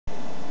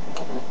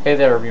Hey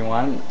there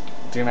everyone,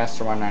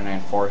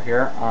 Dmaster1994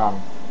 here.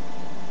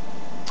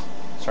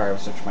 Sorry I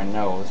was touching my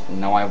nose.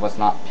 No, I was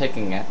not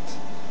picking it.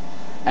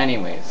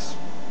 Anyways,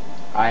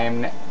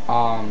 I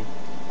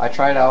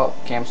tried out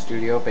Cam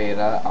Studio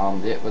Beta.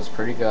 It was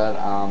pretty good.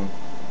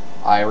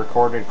 I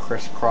recorded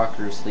Chris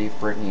Crocker's Leave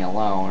Britney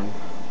Alone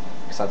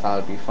because I thought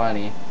it'd be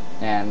funny,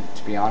 and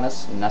to be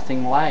honest,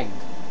 nothing lagged.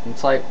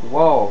 It's like,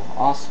 whoa,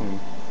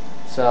 awesome.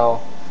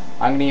 So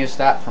I'm gonna use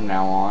that from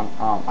now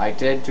on. I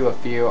did do a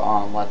few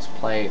Let's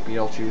Play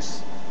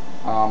Beetlejuice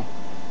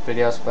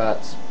videos,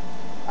 but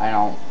I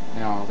don't,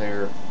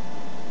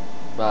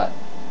 but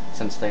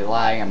since they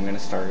lag, I'm gonna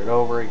start it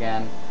over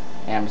again.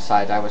 And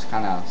besides, I was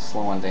kind of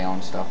slowing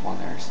down stuff on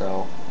there,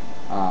 so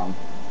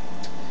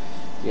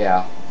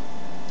yeah.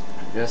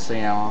 Just so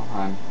you know,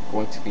 I'm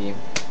going to be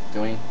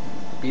doing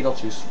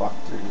Beetlejuice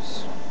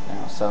walkthroughs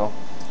now. So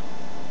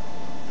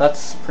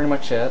that's pretty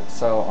much it.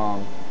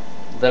 So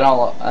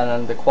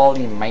then the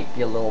quality might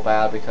be a little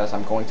bad because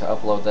I'm going to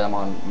upload them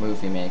on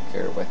Movie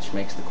Maker, which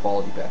makes the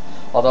quality bad.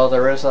 Although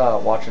there is a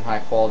watch in high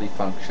quality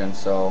function,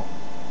 so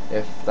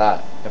if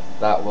that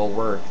will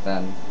work,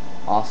 then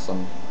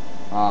awesome.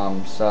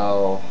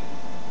 So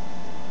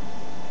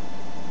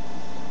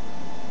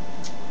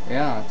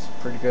yeah, it's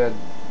pretty good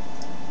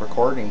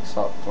recording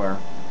software.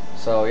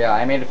 So yeah,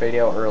 I made a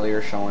video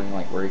earlier showing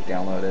like where you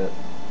download it.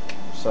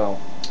 So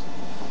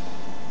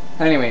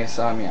anyways,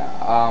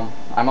 yeah,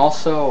 I'm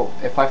also,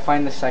 if I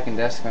find the second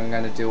disc, I'm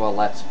going to do a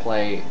Let's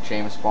Play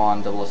James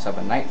Bond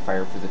 007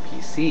 Nightfire for the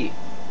PC.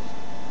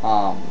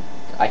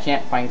 I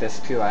can't find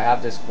disc 2. I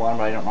have disc 1,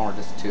 but I don't know where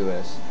disc 2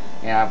 is.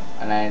 And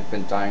I've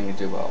been dying to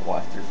do a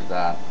walkthrough for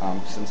that,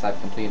 since I've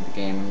completed the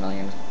game a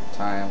million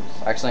times.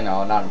 Actually,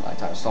 no, not a million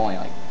times. It's only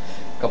like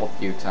a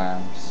few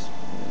times.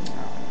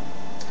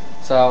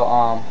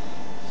 So,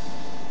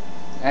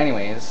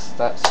 anyways,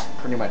 that's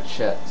pretty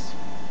much it.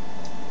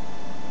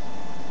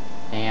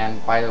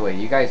 And by the way,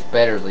 you guys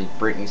better leave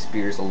Britney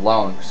Spears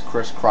alone, because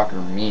Chris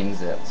Crocker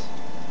means it.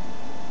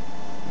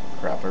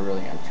 Crap, I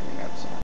really am turning that.